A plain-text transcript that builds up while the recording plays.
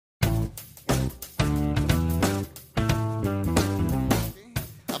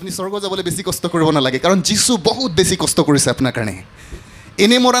আপুনি স্বৰ্গ যাবলৈ বেছি কষ্ট কৰিব নালাগে কাৰণ যীশু বহুত বেছি কষ্ট কৰিছে আপোনাৰ কাৰণে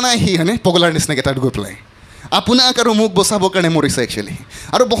এনে মৰা নাই সি হয়নে পগলাৰ নিচিনাকৈ তাত গৈ পেলাই আপোনাক আৰু মোক বচাবৰ কাৰণে মৰিছে একচুৱেলি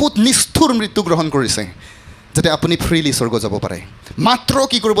আৰু বহুত নিষ্ঠুৰ মৃত্যু গ্ৰহণ কৰিছে যাতে আপুনি ফ্ৰীলি স্বৰ্গ যাব পাৰে মাত্ৰ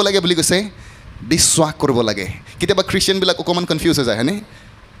কি কৰিব লাগে বুলি কৈছে বিশ্বাস কৰিব লাগে কেতিয়াবা খ্ৰীষ্টিয়ানবিলাক অকণমান কনফিউজ হৈ যায় হয়নে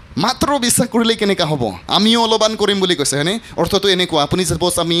মাত্ৰ বিশ্বাস কৰিলে কেনেকুৱা হ'ব আমিও অলপমান কৰিম বুলি কৈছে হয়নে অৰ্থটো এনেকুৱা আপুনি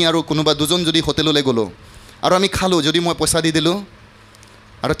চাপ'জ আমি আৰু কোনোবা দুজন যদি হোটেললৈ গ'লোঁ আৰু আমি খালোঁ যদি মই পইচা দি দিলোঁ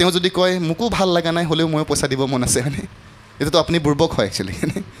আৰু তেওঁ যদি কয় মোকো ভাল লগা নাই হ'লেও মই পইচা দিব মন আছে হয়নে এইটোতো আপুনি বুৰ্বক হয় একচুৱেলি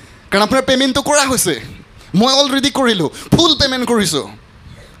কাৰণ আপোনাৰ পে'মেণ্টটো কৰা হৈছে মই অলৰেডি কৰিলোঁ ফুল পে'মেণ্ট কৰিছোঁ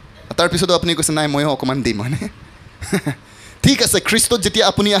তাৰপিছতো আপুনি কৈছে নাই ময়ো অকণমান দিম হয়নে ঠিক আছে খ্ৰীষ্টত যেতিয়া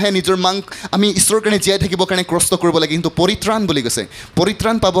আপুনি আহে নিজৰ মাংক আমি ঈশ্বৰৰ কাৰণে জীয়াই থাকিবৰ কাৰণে কষ্ট কৰিব লাগে কিন্তু পৰিত্ৰাণ বুলি কৈছে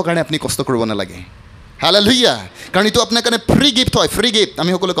পৰিত্ৰাণ পাবৰ কাৰণে আপুনি কষ্ট কৰিব নালাগে হালেলুয়া কাৰণ এইটো আপোনাৰ কাৰণে ফ্ৰী গিফ্ট হয় ফ্ৰী গিফ্ট আমি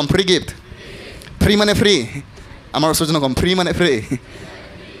সকলোৱে ক'ম ফ্ৰী গিফ্ট ফ্ৰী মানে ফ্ৰী আমাৰ ওচৰজনক ক'ম ফ্ৰী মানে ফ্ৰী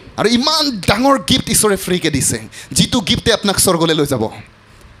আৰু ইমান ডাঙৰ গিফ্ট ঈশ্বৰে ফ্ৰীকৈ দিছে যিটো গিফ্টে আপোনাক স্বৰ্গলৈ লৈ যাব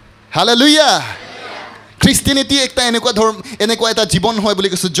হালেলুয়া খ্ৰীষ্টিয়ানিটি একটা এনেকুৱা এটা জীৱন হয় বুলি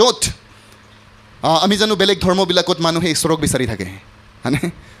কৈছোঁ য'ত আমি জানো বেলেগ ধৰ্মবিলাকত মানুহে ঈশ্বৰক বিচাৰি থাকে হয়নে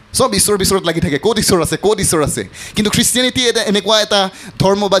চব ঈশ্বৰৰ বিচৰত লাগি থাকে ক'ত ঈশ্বৰ আছে ক'ত ঈশ্বৰ আছে কিন্তু খ্ৰীষ্টিয়ানিটি এনেকুৱা এটা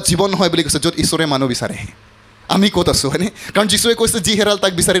ধৰ্ম বা জীৱন হয় বুলি কৈছে য'ত ঈশ্বৰে মানুহ বিচাৰে আমি ক'ত আছোঁ হয়নে কাৰণ যীশুৱে কৈছে যি হেৰাল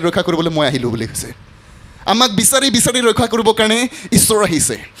তাক বিচাৰি ৰক্ষা কৰিবলৈ মই আহিলোঁ বুলি কৈছে আমাক বিচাৰি বিচাৰি ৰক্ষা কৰিবৰ কাৰণে ঈশ্বৰ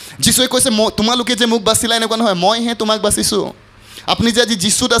আহিছে যীশুৱে কৈছে তোমালোকে যে মোক বাচিলা এনেকুৱা নহয় মইহে তোমাক বাচিছোঁ আপুনি যে আজি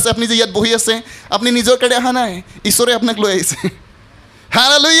যীশুত আছে আপুনি যে ইয়াত বহি আছে আপুনি নিজৰ কাৰণে অহা নাই ঈশ্বৰে আপোনাক লৈ আহিছে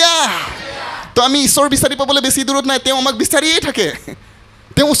হালেলুয়া তো আমি ঈশ্বৰ বিচাৰি পাবলৈ বেছি দূৰত নাই তেওঁ আমাক বিচাৰিয়ে থাকে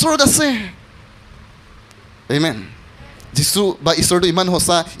তেওঁ ওচৰত আছে আমেন যীশু বা ঈশ্বৰটো ইমান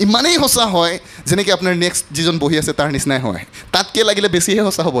সঁচা ইমানেই সঁচা হয় যেনেকৈ আপোনাৰ নেক্সট যিজন বহি আছে তাৰ নিচিনাই হয় তাতকৈ লাগিলে বেছিহে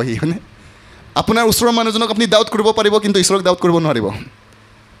সঁচা হ'ব সি হয়নে আপোনাৰ ওচৰৰ মানুহজনক আপুনি ডাউট কৰিব পাৰিব কিন্তু ঈশ্বৰক ডাউট কৰিব নোৱাৰিব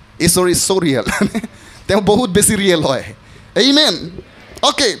ঈশ্বৰ ইজ ছ' ৰিয়েল তেওঁ বহুত বেছি ৰিয়েল হয় আমেন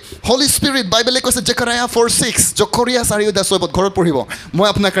অ'কে হলি স্পিৰিট বাইবেলে কৈছে জেকাৰিয়া 4:6 জকৰীয়া 4:10 ঘৰত পঢ়িব মই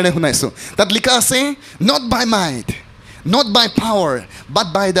আপোনাৰ কাৰণে শুনাইছোঁ তাত লিখা আছে not by might not by power but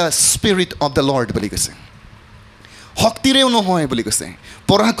by the spirit of the lord বুলি কৈছে শক্তিৰেও নহয় বুলি কৈছে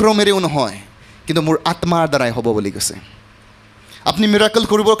পৰাক্ৰমেৰেও নহয় কিন্তু মোৰ আত্মাৰ দ্বাৰাই হ'ব বুলি কৈছে আপুনি মিৰাকল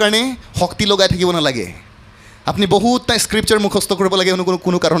কৰিবৰ কাৰণে শক্তি লগাই থাকিব নালাগে আপুনি বহুত স্ক্ৰিপচাৰ মুখস্থ কৰিব লাগে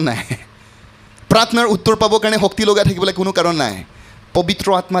কোনো কাৰণ নাই প্ৰাৰ্থনাৰ উত্তৰ পাবৰ কাৰণে শক্তি লগাই থাকিবলৈ কোনো কাৰণ নাই পবিত্ৰ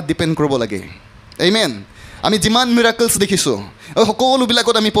আত্মাত ডিপেণ্ড কৰিব লাগে আমেন আমি যিমান মিৰাকলছ দেখিছোঁ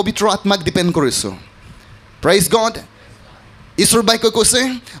সকলোবিলাকত আমি পবিত্ৰ আত্মাক ডিপেণ্ড কৰিছোঁ প্ৰাইজ গড ঈশ্বৰ বাক্যই কৈছে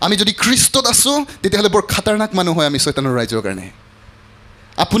আমি যদি খ্ৰীষ্টত আছোঁ তেতিয়াহ'লে বৰ খাতাৰনাক মানুহ হয় আমি শয়তানৰ ৰাজ্যৰ কাৰণে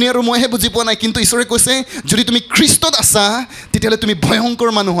আপুনি আৰু মইহে বুজি পোৱা নাই কিন্তু ঈশ্বৰে কৈছে যদি তুমি খ্ৰীষ্টত আছা তেতিয়াহ'লে তুমি ভয়ংকৰ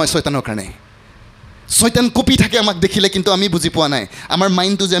মানুহ হয় শয়তানৰ কাৰণে শয়তান কপি থাকে আমাক দেখিলে কিন্তু আমি বুজি পোৱা নাই আমাৰ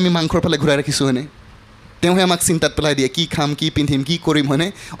মাইণ্ডটো যে আমি মাংসৰ ফালে ঘূৰাই ৰাখিছোঁ হয়নে তেওঁহে আমাক চিন্তাত পেলাই দিয়ে কি খাম কি পিন্ধিম কি কৰিম হয়নে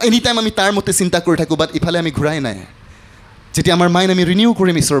এনি টাইম আমি তাৰ মতে চিন্তা কৰি থাকোঁ বাট ইফালে আমি ঘূৰাই নাই যেতিয়া আমাৰ মাইণ্ড আমি ৰিনিউ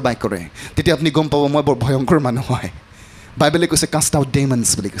কৰিম ঈশ্বৰৰ বাক্যৰে তেতিয়া আপুনি গম পাব মই বৰ ভয়ংকৰ মানুহ হয় বাইবেলে কৈছে কাষ্ট আউট ডেমনছ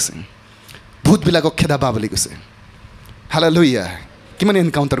বুলি কৈছে ভূতবিলাকক খেদাবা বুলি কৈছে হালেলুয়া কিমান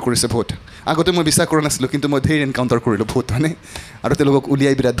এনকাউণ্টাৰ কৰিছে ভূত আগতে মই বিশ্বাস কৰা নাছিলোঁ কিন্তু মই ধেৰ এনকাউণ্টাৰ কৰিলোঁ ভূত হয়নে আৰু তেওঁলোকক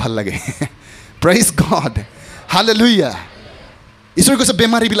উলিয়াই বিৰাট ভাল লাগে প্ৰেইজ গড হালেলুয়া ঈশ্বৰে কৈছে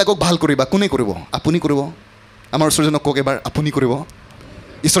বেমাৰীবিলাকক ভাল কৰিবা কোনে কৰিব আপুনি কৰিব আমাৰ ওচৰজনক কওক এবাৰ আপুনি কৰিব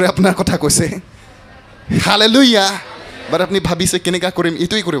ঈশ্বৰে আপোনাৰ কথা কৈছে হালেলুয়া বাট আপুনি ভাবিছে কেনেকুৱা কৰিম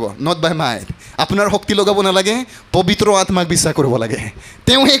এইটোৱেই কৰিব নট বাই মাইট আপোনাৰ শক্তি লগাব নালাগে পবিত্ৰ আত্মাক বিশ্বাস কৰিব লাগে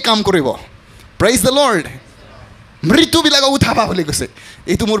তেওঁহে কাম কৰিব প্ৰেইজ দ্য লৰ্ড মৃত্যুবিলাকক উঠাবা বুলি কৈছে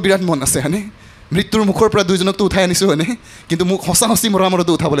এইটো মোৰ বিৰাট মন আছে হয়নে মৃত্যুৰ মুখৰ পৰা দুইজনকতো উঠাই আনিছোঁ হয়নে কিন্তু মোক সঁচা সঁচি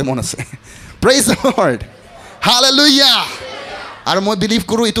মৰামৰতো উঠাবলৈ মন আছে প্ৰেইজ দ্য লৰ্ড হালেলুয়া আৰু মই বিলিভ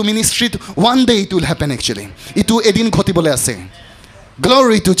কৰোঁ এইটো মিনিষ্ট্ৰীত one day it will happen actually এইটো এদিন ঘটিবলৈ আছে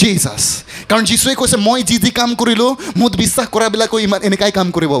গ্ল'ৰি টু জিজাছ কাৰণ যীশুৱে কৈছে মই যি কাম কৰিলোঁ মোক বিশ্বাস কৰাবিলাকো ইমান এনেকাই কাম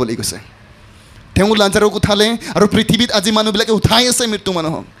কৰিব বুলি কৈছে তেওঁ লাজাৰক উঠালে আৰু পৃথিৱীত আজি মানুহবিলাকে উঠাই আছে মৃত্যু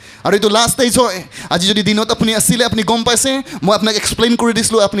মানুহক আৰু এইটো লাষ্ট ষ্টেজ হয় আজি যদি দিনত আপুনি আছিলে আপুনি গম পাইছে মই আপোনাক এক্সপ্লেইন কৰি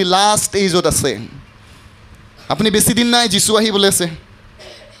দিছিলোঁ আপুনি লাষ্ট ষ্টেজত আছে আপুনি বেছি দিন নাই যীশু আহিবলৈ আছে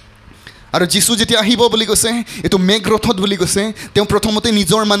আৰু যীশু যেতিয়া আহিব বুলি কৈছে এইটো মেঘৰথত বুলি কৈছে তেওঁ প্ৰথমতে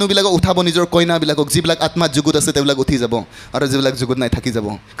নিজৰ মানুহবিলাকক উঠাব নিজৰ কইনাবিলাকক যিবিলাক আত্মাত যুগুত আছে তেওঁবিলাক উঠি যাব আৰু যিবিলাক যুগুত নাই থাকি যাব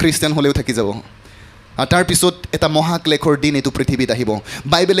খ্ৰীষ্টিয়ান হ'লেও থাকি যাব আৰু তাৰপিছত এটা মহাক্লেশৰ দিন এইটো পৃথিৱীত আহিব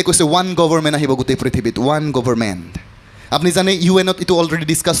বাইবেলে কৈছে ওৱান গভৰ্ণমেণ্ট আহিব গোটেই পৃথিৱীত ওৱান গভৰ্ণমেণ্ট আপুনি জানে ইউএনত এইটো অলৰেডি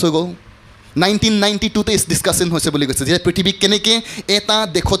ডিছকাছ হৈ গ'ল 1992তে ডিছকাশ্যন হৈছে বুলি কৈছে যে পৃথিৱীক কেনেকৈ এটা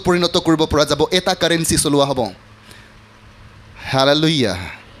দেশত পৰিণত কৰিব পৰা যাব এটা কাৰেঞ্চি চলোৱা হ'ব হালেলুয়া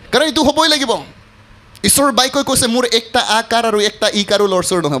কাৰণ এইটো হ'বই লাগিব ঈশ্বৰৰ বাক্যই কৈছে মোৰ একটা আকাৰ আৰু একটা ইকাৰো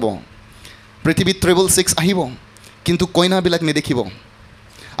লৰচৰ নহ'ব পৃথিৱীত ট্ৰেবল 6 আহিব কিন্তু কইনাবিলাক নেদেখিব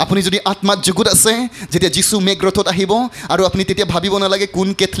আপুনি যদি আত্মাত জুগুত আছে যেতিয়া যীশু মেঘৰথত আহিব আৰু আপুনি তেতিয়া ভাবিব নালাগে কোন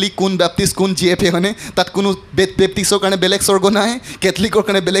কেথলিক কোন বেপ্টিষ্ট কোন জিএফএ হয়নে তাত কোনো বেপ্টিষ্টৰ কাৰণে বেলেগ স্বৰ্গ নাই কেথলিকৰ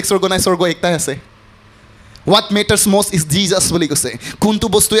কাৰণে বেলেগ স্বৰ্গ নাই স্বৰ্গ একটাই আছে what matters most is Jesus বুলি কৈছে কোনটো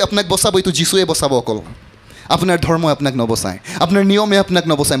বস্তুৱে আপোনাক বচাব এইটো যীশুৱে বচাব অকল আপোনাৰ ধৰ্মই আপোনাক নবচায় আপোনাৰ নিয়মে আপোনাক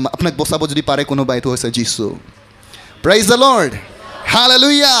নবচায় আপোনাক বচাব যদি পাৰে কোনোবা এইটো হৈছে যীশু প্ৰেইজ দ্য লৰ্ড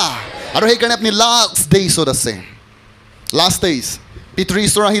হালেলুয়া আৰু সেইকাৰণে আপুনি লাষ্ট ডেইছত আছে লাষ্ট ডেইজ পিতৃ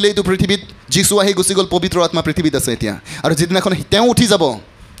ঈশ্বৰ আহিলে এইটো পৃথিৱীত যীশু আহি গুচি গ'ল পবিত্ৰ আত্মা পৃথিৱীত আছে এতিয়া আৰু যিদিনাখন তেওঁ উঠি যাব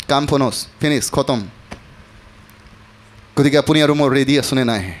কাম ফনছ ফিনিছ খতম গতিকে আপুনি আৰু মই ৰেডি আছোঁ নে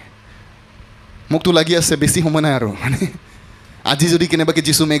নাই মোকতো লাগি আছে বেছি সময় নাই আৰু মানে আজি যদি কেনেবাকৈ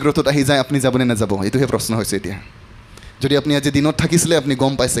যীশু মেঘৰথত আহি যায় আপুনি যাবনে নাযাব এইটোহে প্ৰশ্ন হৈছে এতিয়া যদি আপুনি আজি দিনত থাকিছিলে আপুনি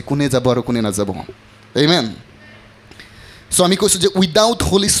গম পাইছে কোনে যাব আৰু কোনে নাযাব আমেন চ' আমি কৈছোঁ যে without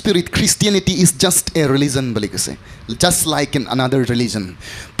Holi spirit খ্ৰীষ্টিয়ানিটি is just A religion বুলি কৈছে just like N another religion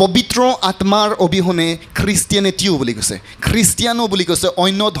পবিত্ৰ আত্মাৰ অবিহনে খ্ৰীষ্টিয়ানিটিও বুলি কৈছে খ্ৰীষ্টিয়ানো বুলি কৈছে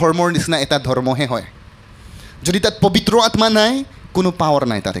অন্য ধৰ্মৰ নিচিনা এটা ধৰ্মহে হয় যদি তাত পবিত্ৰ আত্মা নাই কোনো পাৱাৰ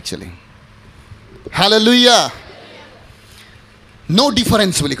নাই তাত একচুৱেলি হালেলুয়া নো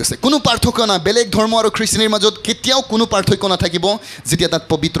ডিফাৰেঞ্চ বুলি কৈছে কোনো পাৰ্থক্য নাই বেলেগ ধৰ্ম আৰু খ্ৰীষ্টিয়ানিৰ মাজত কেতিয়াও কোনো পাৰ্থক্য নাথাকিব যেতিয়া তাত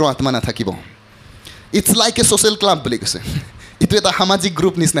পবিত্ৰ আত্মা নাথাকিব it's like a social club বুলি কৈছে এইটো এটা সামাজিক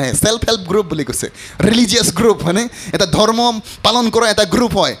গ্ৰুপ নিচিনাহে ছেল্ফ হেল্প গ্ৰুপ বুলি কৈছে ৰিলিজিয়াছ গ্ৰুপ হয়নে এটা ধৰ্ম পালন কৰা এটা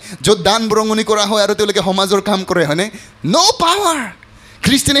গ্ৰুপ হয় য'ত দান বৰঙণি কৰা হয় আৰু তেওঁলোকে সমাজৰ কাম কৰে হয়নে ন' পাৱাৰ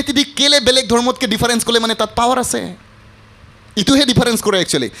খ্ৰীষ্টিয়ানিটি দি কেলে বেলেগ ধৰ্মতকৈ ডিফাৰেঞ্চ ক'লে মানে তাত পাৱাৰ আছে ইটোহে ডিফাৰেঞ্চ কৰে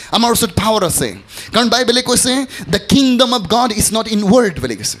একচুৱেলি আমাৰ ওচৰত পাৱাৰ আছে কাৰণ বাইবেলে কৈছে the kingdom of god is not in word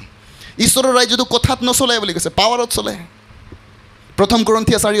বুলি কৈছে ঈশ্বৰৰ ৰাজ্যটো কথাত নচলে বুলি কৈছে পাৱাৰত চলে প্ৰথম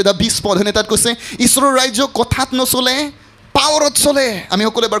কৰিন্থিয়া 4:20 হয়নে তাত কৈছে ঈশ্বৰৰ ৰাজ্য কথাত নচলে পাৱাৰত চলে আমি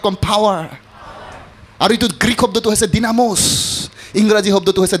সকলোৱে এবাৰ ক'ম পাৱাৰ আৰু এইটো গ্ৰীক শব্দটো হৈছে ডিনামোছ ইংৰাজী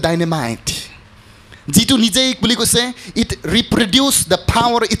শব্দটো হৈছে ডাইনেমাইট যিটো নিজেই বুলি কৈছে ইট ৰিপ্ৰডিউচ দ্য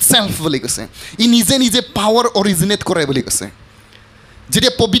পাৱাৰ ইটছেল্ফ বুলি কৈছে ই নিজে নিজে পাৱাৰ অৰিজিনেট কৰে বুলি কৈছে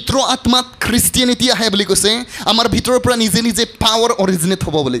যেতিয়া পবিত্ৰ আত্মাত খ্ৰীষ্টিয়ানিটি আহে বুলি কৈছে আমাৰ ভিতৰৰ পৰা নিজে নিজে পাৱাৰ অৰিজিনেট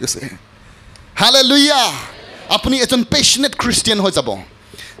হ'ব বুলি কৈছে হালেলুয়া আপুনি এজন পেশ্যনেট খ্ৰীষ্টিয়ান হৈ যাব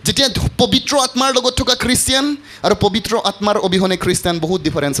যেতিয়া পবিত্ৰ আত্মাৰ লগত থকা খ্ৰীষ্টিয়ান আৰু পবিত্ৰ আত্মাৰ অবিহনে খ্ৰীষ্টিয়ান বহুত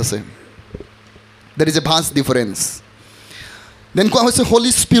ডিফাৰেঞ্চ আছে দেৰ is a vast difference then কোৱা হৈছে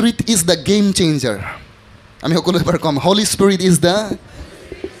Holi spirit is the game changer আমি সকলোৱে এবাৰ ক'ম Holi spirit is the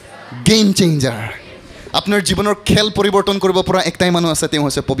game changer আপোনাৰ জীৱনৰ খেল পৰিৱৰ্তন কৰিব পৰা একটাই মানুহ আছে তেওঁ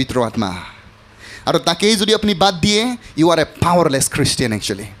হৈছে পবিত্ৰ আত্মা আৰু তাকেই যদি আপুনি বাদ দিয়ে ইউ আৰ এ পাৱাৰলেছ খ্ৰীষ্টিয়ান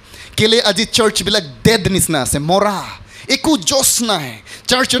একচুৱেলি কেলে আজি চাৰ্চবিলাক ডেড নিচিনা আছে মৰা একো জছ নাই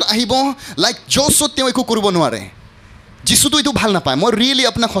চাৰ্চত আহিব লাইক জছত তেওঁ একো কৰিব নোৱাৰে যীশুটো এইটো ভাল নাপায় মই ৰিয়েলি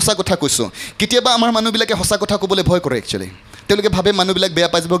আপোনাক সঁচা কথা কৈছোঁ কেতিয়াবা আমাৰ মানুহবিলাকে সঁচা কথা ক'বলৈ ভয় কৰে একচুৱেলি তেওঁলোকে ভাবে মানুহবিলাক বেয়া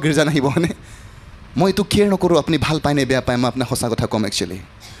পাই যাব গীৰ্জা নাহিব হয়নে মই এইটো কেয়াৰ নকৰোঁ আপুনি ভাল পায় নে বেয়া পায় মই আপোনাক সঁচা কথা ক'ম একচুৱেলি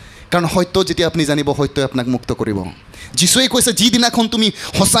কাৰণ সত্য যেতিয়া আপুনি জানিব সত্যই আপোনাক মুক্ত কৰিব যীশুৱে কৈছে যিদিনাখন তুমি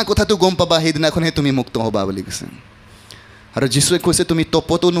সঁচা কথাটো গম পাবা সেইদিনাখনহে তুমি মুক্ত হ'বা বুলি কৈছে আৰু যীশুৱে কৈছে তুমি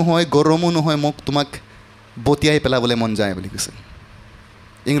তপতো নহয় গৰমো নহয় মোক তোমাক বতিয়াই পেলাবলৈ মন যায় বুলি কৈছে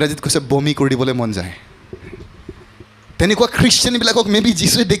ইংৰাজীত কৈছে বমি কৰি দিবলৈ মন যায় তেনেকুৱা খ্ৰীষ্টিয়ানবিলাকক মেবি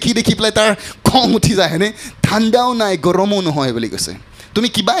যীশুৱে দেখি পেলাই তাৰ খং উঠি যায় হয়নে ঠাণ্ডাও নাই গৰমো নহয় বুলি কৈছে তুমি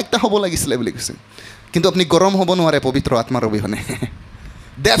কিবা একটা হ'ব লাগিছিলে বুলি কৈছে কিন্তু আপুনি গৰম হ'ব নোৱাৰে পবিত্ৰ আত্মাৰ অবিহনে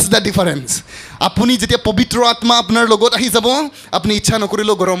দেটছ দ্য ডিফাৰেঞ্চ আপুনি যেতিয়া পবিত্ৰ আত্মা আপোনাৰ লগত আহি যাব আপুনি ইচ্ছা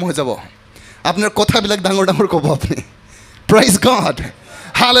নকৰিলেও গৰম হৈ যাব আপোনাৰ কথাবিলাক ডাঙৰ ডাঙৰ ক'ব আপুনি প্ৰেইজ গড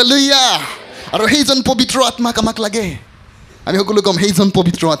হালেলুয়া আৰু সেইজন পবিত্ৰ আত্মাক আমাক লাগে আমি সকলো ক'ম সেইজন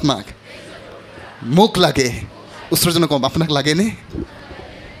পবিত্ৰ আত্মাক মোক লাগে ওচৰজনক ক'ম আপোনাক লাগেনে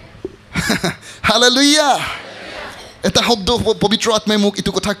হালেলুয়া এটা শব্দ পবিত্ৰ আত্মাই মোক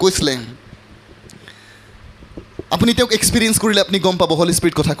এইটো কথা কৈছিলে আপুনি তেওঁক এক্সপিৰিয়েঞ্চ কৰিলে আপুনি গম পাব হোলি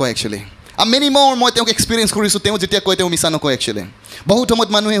স্পিৰিট কথা কয় একচুৱেলি মেনি মোৰ মই তেওঁক এক্সপিৰিয়েঞ্চ কৰিছোঁ তেওঁ যেতিয়া কয় তেওঁ মিছা নকয় একচুৱেলি বহুত সময়ত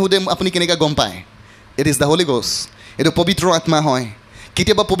মানুহে সোধে আপুনি কেনেকৈ গম পায় ইট ইজ দ্য হোলি গ'ষ্ট এইটো পবিত্ৰ আত্মা হয়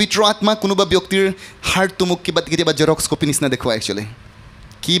কেতিয়াবা পবিত্ৰ আত্মা কোনোবা ব্যক্তিৰ হাৰ্টটো মোক কেতিয়াবা জেৰক্স কপি নিচিনা দেখুৱায় একচুৱেলি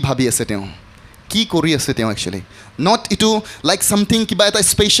কি ভাবি আছে তেওঁ কি কৰি আছে তেওঁ একচুৱেলি নট ইটো লাইক ছামথিং কিবা এটা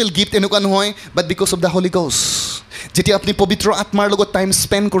স্পেচিয়েল গিফ্ট এনেকুৱা নহয় বাট বিকজ অফ দ্য হোলি গ'ষ্ট যেতিয়া আপুনি পবিত্ৰ আত্মাৰ লগত টাইম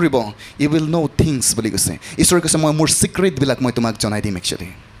স্পেণ্ড কৰিব ইউ উইল ন' থিংছ বুলি কৈছে ঈশ্বৰে কৈছে মই মোৰ ছিক্ৰেটবিলাক মই তোমাক জনাই দিম actually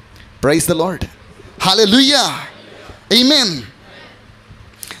praise the lord hallelujah আমেন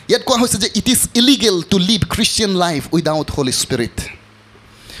ইয়াত কোৱা হৈছে যে it is illegal two live Christian life without Holi spirit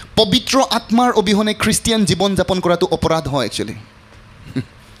পবিত্ৰ আত্মাৰ অবিহনে খ্ৰীষ্টিয়ান জীৱন যাপন কৰাটো অপৰাধ হয় একচুৱেলি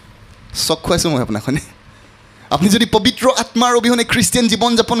চক খুৱাইছোঁ মই আপোনাক হয়নে আপুনি যদি পবিত্ৰ আত্মাৰ অবিহনে খ্ৰীষ্টিয়ান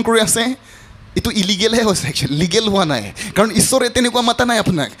জীৱন যাপন কৰি আছে এইটো ইলিগেলহে হৈছে একচুৱেলি লিগেল হোৱা নাই কাৰণ ঈশ্বৰে তেনেকুৱা মাতা নাই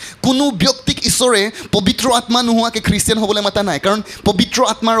আপোনাক কোনো ব্যক্তিক ঈশ্বৰে পবিত্ৰ আত্মা নোহোৱাকৈ খ্ৰীষ্টিয়ান হ'বলৈ মাতা নাই কাৰণ পবিত্ৰ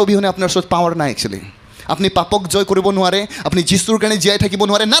আত্মাৰ অবিহনে আপোনাৰ ওচৰত পাৱাৰ নাই একচুৱেলি আপুনি পাপক জয় কৰিব নোৱাৰে আপুনি যীশুৰ কাৰণে জীয়াই থাকিব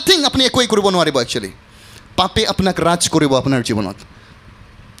নোৱাৰে নাথিং আপুনি একোৱেই কৰিব নোৱাৰিব একচুৱেলি পাপে আপোনাক ৰাজ কৰিব আপোনাৰ জীৱনত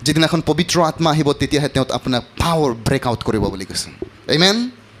যেদিনাখন পবিত্ৰ আত্মা আহিব তেতিয়াহে তেওঁ আপোনাক পাৱাৰ ব্ৰেক আউট কৰিব বুলি কৈছে আমেন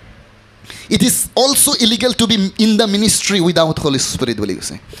It is also illegal to be in the ministry without Holy Spirit বুলি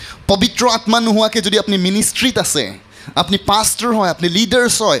কৈছে পবিত্ৰ আত্মা নোহোৱাকৈ যদি আপুনি মিনিষ্ট্ৰীত আছে আপুনি পাষ্টাৰ হয় আপুনি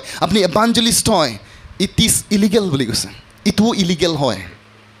লিডাৰ্ছ হয় আপুনি এভাঞ্জেলিষ্ট হয় ইট ইজ ইলিগেল বুলি কৈছে ইটোও ইলিগেল হয়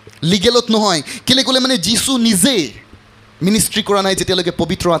লিগেলত নহয় কেলে ক'লে মানে যীশু নিজে মিনিষ্ট্ৰী কৰা নাই যেতিয়ালৈকে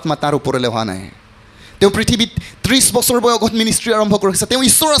পবিত্ৰ আত্মা তাৰ ওপৰলৈ হোৱা নাই তেওঁ পৃথিৱীত 30 বছৰ বয়সত মিনিষ্ট্ৰী আৰম্ভ কৰিছে তেওঁ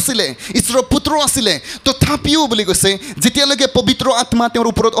ঈশ্বৰ আছিলে ঈশ্বৰৰ পুত্ৰ আছিলে তথাপিও বুলি কৈছে যেতিয়ালৈকে পবিত্ৰ আত্মা তেওঁৰ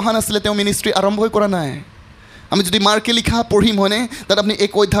ওপৰত অহা নাছিলে তেওঁ মিনিষ্ট্ৰী আৰম্ভই কৰা নাই আমি যদি মাৰ্কে লিখা পঢ়িম হয়নে তাত আপুনি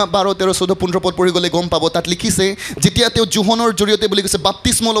 1 অধ্যায় 12 13 14 15 পদ পঢ়ি গ'লে গম পাব তাত লিখিছে যেতিয়া তেওঁ জোহনৰ জৰিয়তে বুলি কৈছে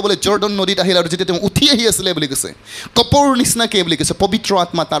বাপ্তিস্ম ল'বলৈ জৰ্ডন নদীত আহিল আৰু যেতিয়া তেওঁ উঠি আহি আছিলে বুলি কৈছে কপৰ নিচিনাকৈ বুলি কৈছে পবিত্ৰ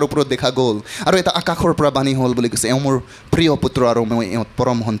আত্মা তাৰ ওপৰত দেখা গ'ল আৰু এটা আকাশৰ পৰা বাণী হ'ল বুলি কৈছে এওঁ মোৰ প্ৰিয় পুত্ৰ আৰু মই এওঁ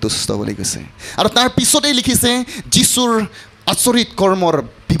পৰম সন্তুষ্ট বুলি কৈছে আৰু তাৰ পিছতেই লিখিছে যীশুৰ আচৰিত কৰ্মৰ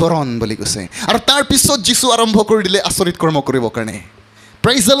বিৱৰণ বুলি কৈছে আৰু তাৰ পিছত যীশু আৰম্ভ কৰি দিলে আচৰিত কৰ্ম কৰিবৰ কাৰণে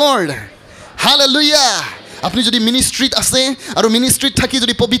প্ৰেইজ দ্য লৰ্ড হালেলুয়া আপুনি যদি মিনিষ্ট্ৰীত আছে আৰু মিনিষ্ট্ৰীত থাকি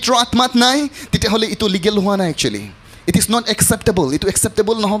যদি পবিত্ৰ আত্মাত নাই তেতিয়াহ'লে এইটো লিগেল হোৱা নাই actually it is not acceptable এইটো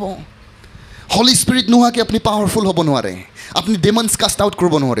একচেপ্টেবল নহ'ব হলি স্পিৰিট নোহোৱাকৈ আপুনি পাৱাৰফুল হ'ব নোৱাৰে আপুনি ডেমনছ কাষ্ট আউট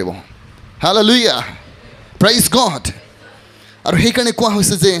কৰিব নোৱাৰিব হালেলুয়া প্ৰেইজ গড আৰু সেইকাৰণে কোৱা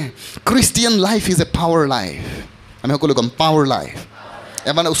হৈছে যে Christian life is a power life আমি সকলো ক'ম পাৱাৰ লাইফ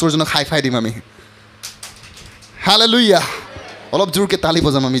এবাৰ ওচৰজনক হাই দিম আমি হালেলুয়া অলপ জোৰকৈ তালি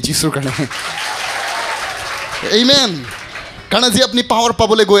বজাম আমি যীশুৰ কাৰণে Amen. কাৰণ আজি আপুনি পাৱাৰ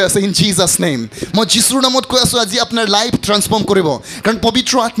পাবলৈ গৈ আছে ইন জিজাছ নেম মই যীশুৰ নামত কৈ আছোঁ আজি আপোনাৰ লাইফ ট্ৰান্সফৰ্ম কৰিব কাৰণ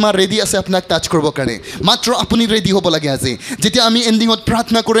পবিত্ৰ আত্মা ৰেডি আছে আপোনাক টাচ কৰিবৰ কাৰণে মাত্ৰ আপুনি ৰেডি হ'ব লাগে আজি যেতিয়া আমি এণ্ডিঙত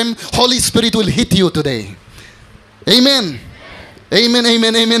প্ৰাৰ্থনা কৰিম হলি spirit will hit U today Amen. Amen,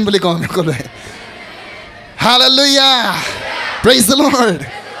 amen, amen বুলি কওঁ আমি সকলোৱে Hallelujah. Praise the Lord.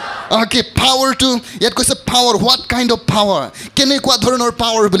 Okay, power to yet কৈছে power what kind of power কেনেকুৱা ধৰণৰ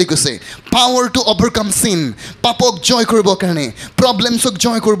power বুলি কৈছে power to overcome sin পাপক জয় কৰিবৰ কাৰণে প্ৰবলেমছক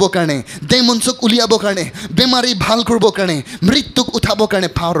জয় কৰিবৰ কাৰণে ডেমনছক উলিয়াবৰ কাৰণে বেমাৰী ভাল কৰিবৰ কাৰণে মৃত্যুক উঠাবৰ কাৰণে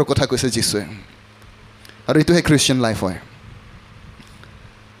পাৱাৰৰ কথা কৈছে যীশুৱে আৰু এইটোহে খ্ৰীষ্টিয়ান লাইফ হয়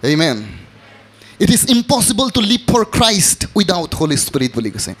Amen. It is impossible to live for Christ without Holy Spirit বুলি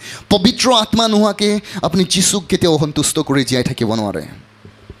কৈছে পবিত্ৰ আত্মা নোহোৱাকৈ আপুনি যীশুক কেতিয়াও সন্তুষ্ট কৰি জীয়াই থাকিব নোৱাৰে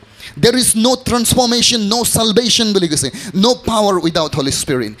There is no transformation, no salvation বুলি কৈছে no power without Holy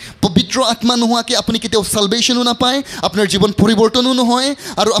Spirit পবিত্ৰ আত্মা নোহোৱাকৈ আপুনি কেতিয়াও salvationও নাপায় আপোনাৰ জীৱন পৰিৱৰ্তনো নহয়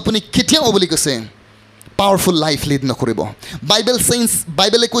আৰু আপুনি কেতিয়াও বুলি কৈছে পাৱাৰফুল লাইফ লিড নকৰিব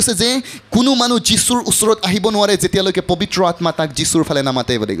বাইবেলে কৈছে যে কোনো মানুহ যীশুৰ ওচৰত আহিব নোৱাৰে যেতিয়ালৈকে পবিত্ৰ আত্মা তাক যীশুৰ ফালে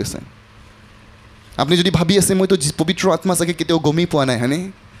নামাতে বুলি কৈছে আপুনি যদি ভাবি আছে মইতো পবিত্ৰ আত্মা চাগে কেতিয়াও গমেই পোৱা নাই হয়নে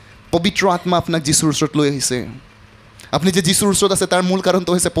পবিত্ৰ আত্মা আপোনাক যীশুৰ ওচৰত লৈ আহিছে আপুনি যে যীশুৰ ওচৰত আছে তাৰ মূল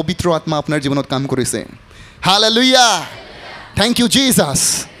কাৰণটো হৈছে পবিত্ৰ আত্মা আপোনাৰ জীৱনত কাম কৰিছে hallelujah thank U Jesus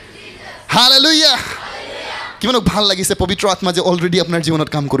hallelujah কিমান ভাল লাগিছে পবিত্ৰ আত্মা যে অলৰেডি আপোনাৰ জীৱনত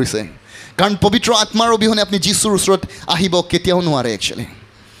কাম কৰিছে কাৰণ পবিত্ৰ আত্মাৰ অবিহনে আপুনি যীশুৰ ওচৰত আহিব কেতিয়াও নোৱাৰে actually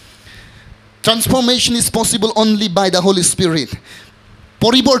transformation is possible only by the Holi spirit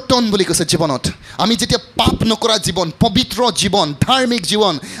পৰিৱৰ্তন বুলি কৈছে জীৱনত আমি যেতিয়া পাপ নকৰা জীৱন পবিত্ৰ জীৱন ধাৰ্মিক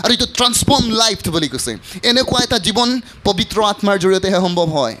জীৱন আৰু এইটো ট্ৰান্সফৰ্ম লাইফ বুলি কৈছে এনেকুৱা এটা জীৱন পবিত্ৰ আত্মাৰ জৰিয়তেহে সম্ভৱ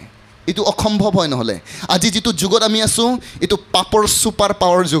হয় এইটো অসম্ভৱ হয় নহ'লে আজি যিটো যুগত আমি আছোঁ এইটো পাপৰ ছুপাৰ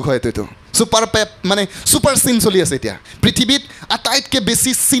পাৱাৰ যুগ হয় এইটো ছুপাৰ চিন চলি আছে এতিয়া পৃথিৱীত আটাইতকৈ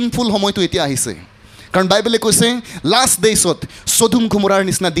বেছি চিনফুল সময়টো এতিয়া আহিছে কাৰণ বাইবেলে কৈছে লাষ্ট ডেইছত চদুম ঘুমৰাৰ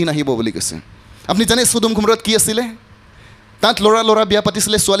নিচিনা দিন আহিব বুলি কৈছে আপুনি জানে চদুম ঘুমৰাত কি আছিলে তাত ল'ৰা বিয়া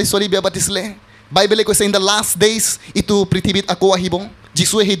পাতিছিলে ছোৱালী বিয়া পাতিছিলে বাইবেলে কৈছে ইন দ্য লাষ্ট ডেইজ ইটো পৃথিৱীত আকৌ আহিব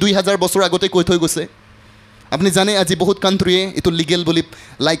যীশুৱে সেই 2000 বছৰ আগতে কৈ থৈ গৈছে আপুনি জানে আজি বহুত কাণ্ট্ৰিয়ে এইটো লিগেল বুলি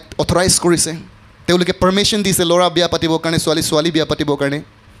অথৰাইজ কৰিছে তেওঁলোকে পাৰ্মিশ্যন দিছে ল'ৰা বিয়া পাতিবৰ কাৰণে ছোৱালী বিয়া পাতিবৰ কাৰণে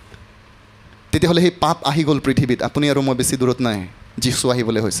তেতিয়াহ'লে সেই পাপ আহি গ'ল পৃথিৱীত আপুনি আৰু মই বেছি দূৰত নাই যীশু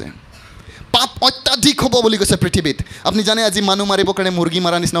আহিবলৈ হৈছে পাপ অত্যাধিক হ'ব বুলি কৈছে পৃথিৱীত আপুনি জানে আজি মানুহ মাৰিবৰ কাৰণে মুৰ্গী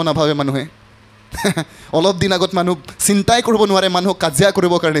মাৰা নিচিনাও নাভাবে মানুহে অলপ দিন আগত মানুহ চিন্তাই কৰিব নোৱাৰে মানুহক কাজিয়া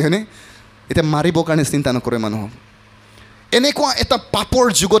কৰিবৰ কাৰণে হয়নে এতিয়া মাৰিবৰ কাৰণে চিন্তা নকৰে মানুহক এনেকুৱা এটা পাপৰ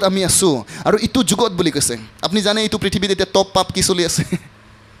যুগত আমি আছোঁ আৰু ইটো যুগত বুলি কৈছে আপুনি জানে এইটো পৃথিৱীত এতিয়া টপ পাপ কি চলি আছে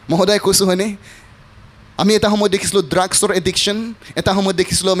মই সদায় কৈছোঁ হয়নে আমি এটা সময়ত দেখিছিলোঁ ড্ৰাগছৰ এডিকশ্যন এটা সময়ত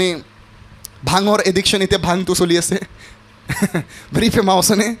দেখিছিলোঁ আমি ভাঙৰ এডিকশ্যন এতিয়া ভাংটো চলি আছে ভেৰি ফেমাছ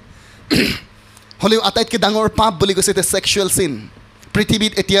হয়নে হ'লেও আটাইতকৈ ডাঙৰ পাপ বুলি কৈছে এতিয়া ছেক্সুৱেল চিন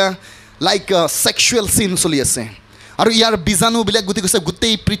পৃথিৱীত এতিয়া লাইক ছেক্সুৱেল চিন চলি আছে আৰু ইয়াৰ বীজাণুবিলাক গোটেই কৈছে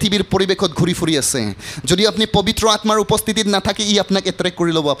গোটেই পৃথিৱীৰ পৰিৱেশত ঘূৰি ফুৰি আছে যদি আপুনি পবিত্ৰ আত্মাৰ উপস্থিতিত নাথাকে ই আপোনাক এট্ৰেক্ট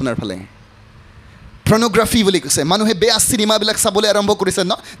কৰি ল'ব আপোনাৰ ফালে পৰ্নোগ্ৰাফি বুলি কৈছে মানুহে বেয়া চিনেমাবিলাক চাবলৈ আৰম্ভ কৰিছে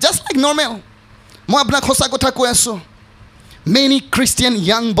ন জাষ্ট লাইক নৰ্মেল মই আপোনাক সঁচা কথা কৈ আছোঁ many Christian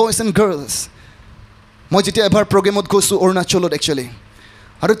young boys and girls মই যেতিয়া এবাৰ প্ৰগ্ৰেমত গৈছোঁ অৰুণাচলত একচুৱেলি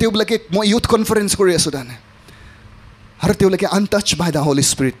আৰু তেওঁলোকে মই ইউথ কনফাৰেঞ্চ কৰি আছোঁ তাৰমানে আৰু তেওঁলোকে untouch by the Holi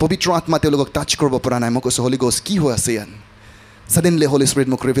spirit পবিত্ৰ আত্মা তেওঁলোকক টাচ কৰিব পৰা নাই মই কৈছোঁ হলি গ'ষ্ট কি হৈ আছে ইয়াত ছাডেনলি হোলি স্পিৰিট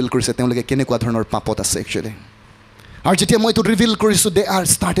মোক ৰিভিল কৰিছে তেওঁলোকে কেনেকুৱা ধৰণৰ পাপত আছে একচুৱেলি আৰু যেতিয়া মই এইটো ৰিভিল কৰিছোঁ দে আৰ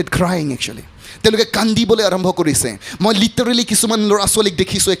ষ্টাৰ্টেড ক্ৰাইং একচুৱেলি তেওঁলোকে কান্দিবলৈ আৰম্ভ কৰিছে মই লিটাৰেলি কিছুমান ল'ৰা ছোৱালীক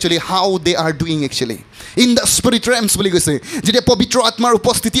দেখিছোঁ actually how they R doing actually in the spirit ৰেমছ বুলি কৈছে যেতিয়া পবিত্ৰ আত্মাৰ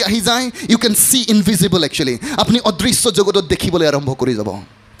উপস্থিতি আহি যায় ইউ কেন চি ইনভিজিবল একচুৱেলি আপুনি অদৃশ্য জগতত দেখিবলৈ আৰম্ভ কৰি যাব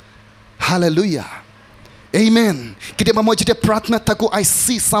হালেলুয়া Amen. কেতিয়াবা মই যেতিয়া প্ৰাৰ্থনাত থাকোঁ আই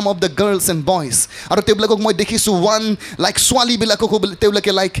চি চাম of the girls and boys আৰু তেওঁলোকক মই দেখিছোঁ ওৱান লাইক ছোৱালীবিলাককো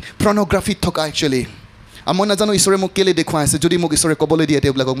তেওঁলোকে লাইক পৰ্নোগ্ৰাফিত থকা একচুৱেলি আৰু মই নাজানো ঈশ্বৰে মোক কেলৈ দেখুৱাই আছে যদি মোক ঈশ্বৰে ক'বলৈ দিয়ে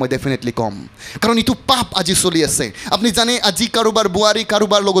তেওঁলোকক মই ডেফিনেটলি ক'ম কাৰণ এইটো পাপ আজি চলি আছে আপুনি জানে আজি কাৰোবাৰ বোৱাৰী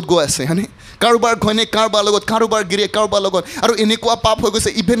কাৰোবাৰ লগত গৈ আছে হয়নে কাৰোবাৰ ঘৈণীয়েক কাৰোবাৰ লগত কাৰোবাৰ গিৰিয়েক কাৰোবাৰ লগত আৰু এনেকুৱা পাপ হৈ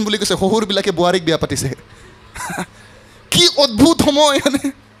গৈছে ইভেন বুলি কৈছে শহুৰবিলাকে বোৱাৰীক বিয়া পাতিছে কি অদ্ভুত সময় হয়নে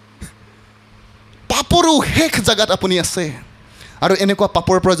পাপৰো শেষ জেগাত আপুনি আছে আৰু এনেকুৱা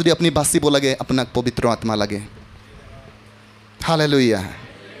পাপৰ পৰা যদি আপুনি বাচিব লাগে আপোনাক পবিত্ৰ আত্মা লাগে হালেলুয়া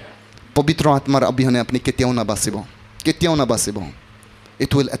পবিত্ৰ আত্মাৰ অবিহনে আপুনি কেতিয়াও নাবাচিব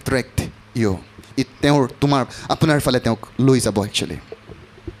ইট উইল এট্ৰেক্ট ইউ তেওঁৰ আপোনাৰ ফালে তেওঁক লৈ যাব actually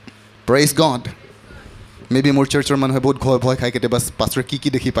praise god may be মোৰ চাৰ্চৰ মানুহে বহুত ভয় খায় কেতিয়াবা পাষ্টৰে কি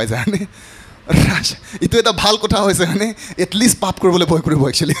দেখি পাই যায় হয়নে এইটো এটা ভাল কথা হৈছে হয়নে এটলিষ্ট পাপ কৰিবলৈ ভয় কৰিব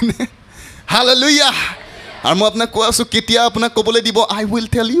একচুৱেলি হালেলুয়া আৰু মই আপোনাক কৈ আছোঁ কেতিয়া আপোনাক ক'বলৈ দিব আই উইল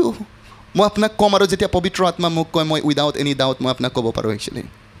টেল ইউ মই আপোনাক ক'ম আৰু যেতিয়া পবিত্ৰ আত্মা মোক কয় মই উইদাউট এনি ডাউট মই আপোনাক ক'ব পাৰোঁ actually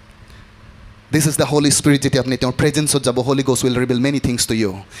this is the Holi spirit যেতিয়া আপুনি তেওঁৰ প্ৰেজেঞ্চত যাব Holi গ'ষ্ট will reveal many things to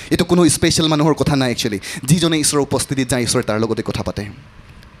you এইটো কোনো স্পেচিয়েল মানুহৰ কথা নাই একচুৱেলি যিজনে ঈশ্বৰৰ উপস্থিতিত যায় ঈশ্বৰে তাৰ লগতে কথা পাতে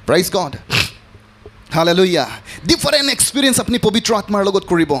prize god hallelujah different experience আপুনি পবিত্ৰ আত্মাৰ লগত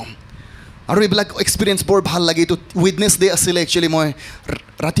কৰিব আৰু এইবিলাক এক্সপিৰিয়েঞ্চ বৰ ভাল লাগে এইটো উইটনেছ ডে আছিলে একচুৱেলি মই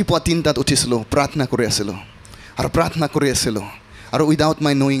ৰাতিপুৱা 3টাত উঠিছিলোঁ প্ৰাৰ্থনা কৰি আছিলোঁ আৰু উইদাউট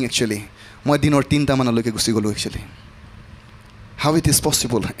মাই নয়িং একচুৱেলি মই দিনৰ 3টা মানলৈকে গুচি গ'লোঁ actually how it is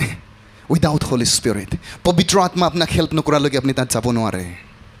possible without Holi spirit পবিত্ৰ আত্মা আপোনাক হেল্প নকৰালৈকে আপুনি তাত যাব নোৱাৰে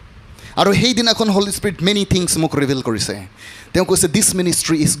আৰু সেইদিনাখন হোলি স্পিৰিট মেনি থিংছ মোক ৰিভিল কৰিছে তেওঁ কৈছে দিছ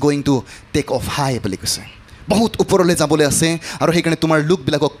ministry is going to take off হাই বুলি কৈছে বহুত ওপৰলৈ যাবলৈ আছে আৰু সেইকাৰণে তোমাৰ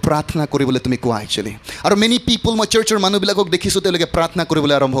লোকবিলাকক প্ৰাৰ্থনা কৰিবলৈ তুমি কোৱা একচুৱেলি আৰু মেনি পিপল মই চাৰ্চৰ মানুহবিলাকক দেখিছোঁ তেওঁলোকে প্ৰাৰ্থনা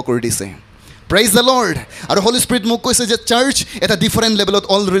কৰিবলৈ আৰম্ভ কৰি দিছে প্ৰেইজ দ্য লৰ্ড আৰু হোলি স্পিৰিট মোক কৈছে যে চাৰ্চ এটা ডিফাৰেণ্ট লেভেলত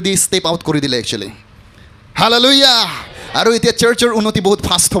অলৰেডি ষ্টেপ আউট কৰি দিলে একচুৱেলি হালেলুয়া আৰু এতিয়া চাৰ্চৰ উন্নতি বহুত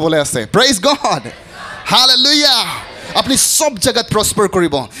ফাষ্ট হ'বলৈ আছে প্ৰেইজ গড হালেলুয়া আপুনি সব জেগাত প্ৰস্পাৰ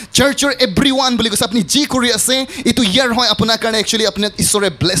কৰিব চাৰ্চৰ এভৰিৱান বুলি কৈছে আপুনি যি কৰি আছে এইটো ইয়াৰ হয় আপোনাৰ কাৰণে একচুৱেলি আপোনাক ঈশ্বৰে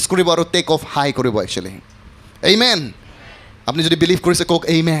ব্লেছ কৰিব আৰু টেক অফ হাই কৰিব একচুৱেলি Amen. আপনি যদি বিলিভ কৰিছে কক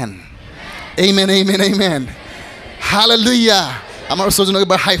Amen. Amen, amen, amen. Hallelujah. আমাৰ ওচৰজনক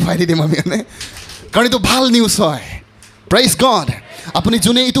এবাৰ হাই ফাই দি দিম আমি মানে কাৰণ এইটো ভাল নিউজ হয় প্ৰেইজ গড আপুনি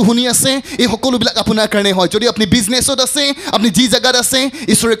যোনে এইটো শুনি আছে এই সকলোবিলাক আপোনাৰ কাৰণে হয় যদি আপুনি বিজনেছত আছে আপুনি যি জেগাত আছে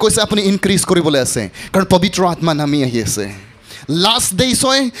ঈশ্বৰে কৈছে আপুনি ইনক্ৰিজ কৰিবলৈ আছে কাৰণ পবিত্ৰ আত্মা নামি আহি আছে লাষ্ট ডেইজ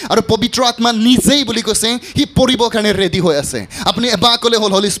হয় আৰু পবিত্ৰ আত্মা নিজেই বুলি কৈছে সি পৰিবৰ কাৰণে ৰেডি হৈ আছে আপুনি এবাৰ ক'লে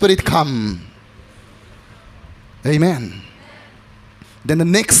হ'ল হোলি স্পিৰিট কাম Amen. Then the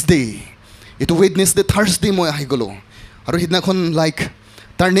next day, it witnessed the Thursday মই আহি গ'লোঁ আৰু সিদিনাখন লাইক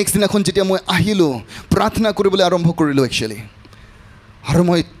তাৰ নেক্সট দিনাখন যেতিয়া মই আহিলোঁ প্ৰাৰ্থনা কৰিবলৈ আৰম্ভ কৰিলোঁ একচুৱেলি আৰু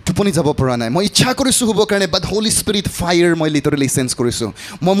মই টোপনি যাব পৰা নাই মই ইচ্ছা কৰিছোঁ হ'বৰ কাৰণে বাট হোলি স্পিৰিট ফায়াৰ মই লিটাৰেলি চেঞ্চ কৰিছোঁ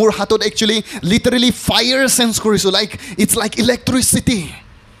মই মোৰ হাতত একচুৱেলি লিটাৰেলি ফায়াৰ চেঞ্চ কৰিছোঁ লাইক ইটছ লাইক ইলেক্ট্ৰিচিটি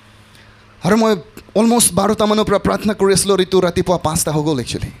আৰু মই অলমষ্ট 12টা মানৰ পৰা প্ৰাৰ্থনা কৰি আছিলোঁ আৰু এইটো ৰাতিপুৱা 5টা হৈ গ'ল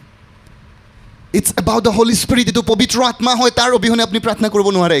actually It's about the Holy Spirit. এইটো পবিত্ৰ আত্মা হয় তাৰ অবিহনে আপুনি প্ৰাৰ্থনা কৰিব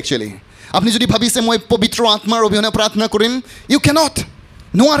নোৱাৰে একচুৱেলি আপুনি যদি ভাবিছে মই পবিত্ৰ আত্মাৰ অবিহনে প্ৰাৰ্থনা কৰিম ইউ কেনট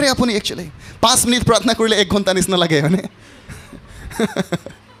নোৱাৰে আপুনি একচুৱেলি 5 মিনিট প্ৰাৰ্থনা কৰিলে 1 ঘণ্টা নিচিনা লাগে হয়নে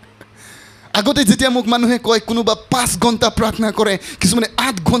আগতে যেতিয়া মোক মানুহে কয় কোনোবা 5 ঘণ্টা প্ৰাৰ্থনা কৰে কিছুমানে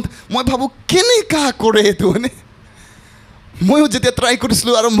 8 ঘণ্টা মই ভাবোঁ কেনেকুৱা কৰে এইটো হয়নে ময়ো যেতিয়া ট্ৰাই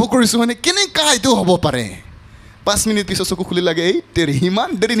কৰিছিলোঁ আৰম্ভ কৰিছোঁ মানে কেনেকুৱা এইটো হ'ব পাৰে 5 মিনিট পিছত চকু খুলি লাগে এই তেৰি ইমান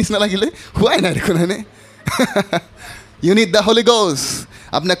দেৰি নিচিনা লাগিলে হোৱাই নাই দেখোন হয়নে ইউ নিড দ্য হোলি গ'ষ্ট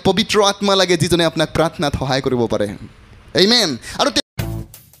আপোনাক পবিত্ৰ আত্মা লাগে যিজনে আপোনাক প্ৰাৰ্থনাত সহায় কৰিব পাৰে আমেন আৰু